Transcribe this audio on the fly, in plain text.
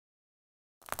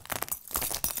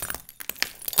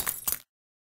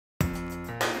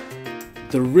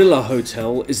The Rila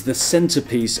Hotel is the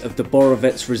centrepiece of the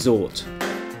Borovets resort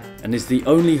and is the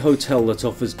only hotel that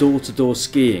offers door-to-door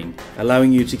skiing,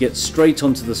 allowing you to get straight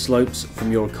onto the slopes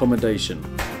from your accommodation.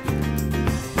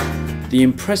 The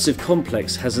impressive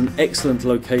complex has an excellent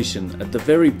location at the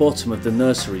very bottom of the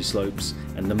nursery slopes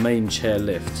and the main chair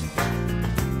lift.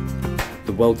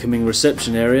 The welcoming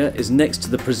reception area is next to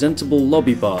the presentable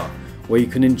lobby bar, where you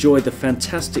can enjoy the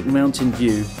fantastic mountain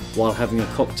view while having a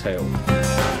cocktail.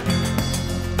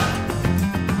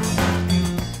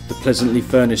 The pleasantly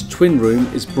furnished twin room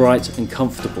is bright and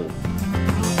comfortable.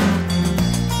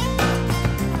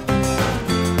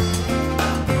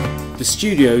 The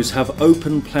studios have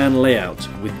open plan layout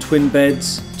with twin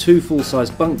beds, 2 full-size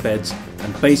bunk beds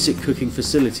and basic cooking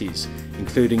facilities,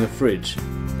 including a fridge.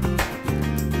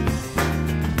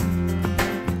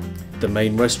 The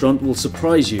main restaurant will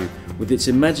surprise you with its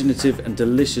imaginative and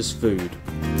delicious food.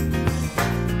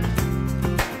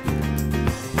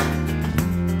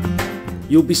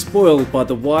 You'll be spoiled by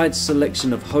the wide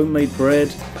selection of homemade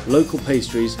bread, local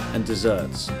pastries and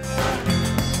desserts.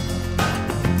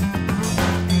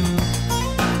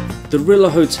 The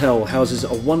Rila Hotel houses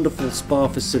a wonderful spa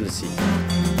facility.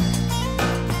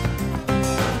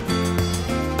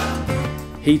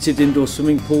 Heated indoor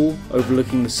swimming pool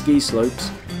overlooking the ski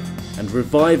slopes and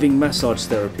reviving massage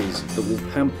therapies that will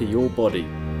pamper your body.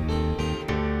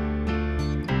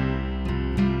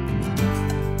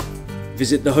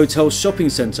 Visit the hotel's shopping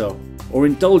centre or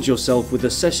indulge yourself with a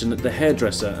session at the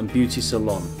hairdresser and beauty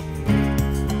salon.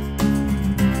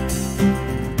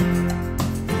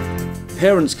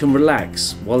 Parents can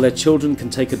relax while their children can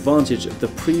take advantage of the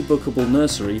pre-bookable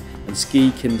nursery and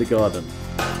ski kindergarten.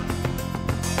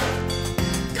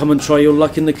 Come and try your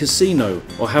luck in the casino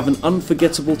or have an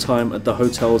unforgettable time at the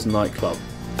hotel's nightclub.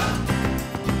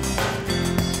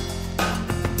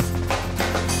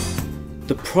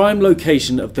 The prime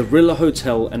location of the Rila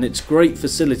Hotel and its great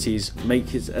facilities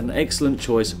make it an excellent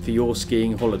choice for your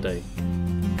skiing holiday.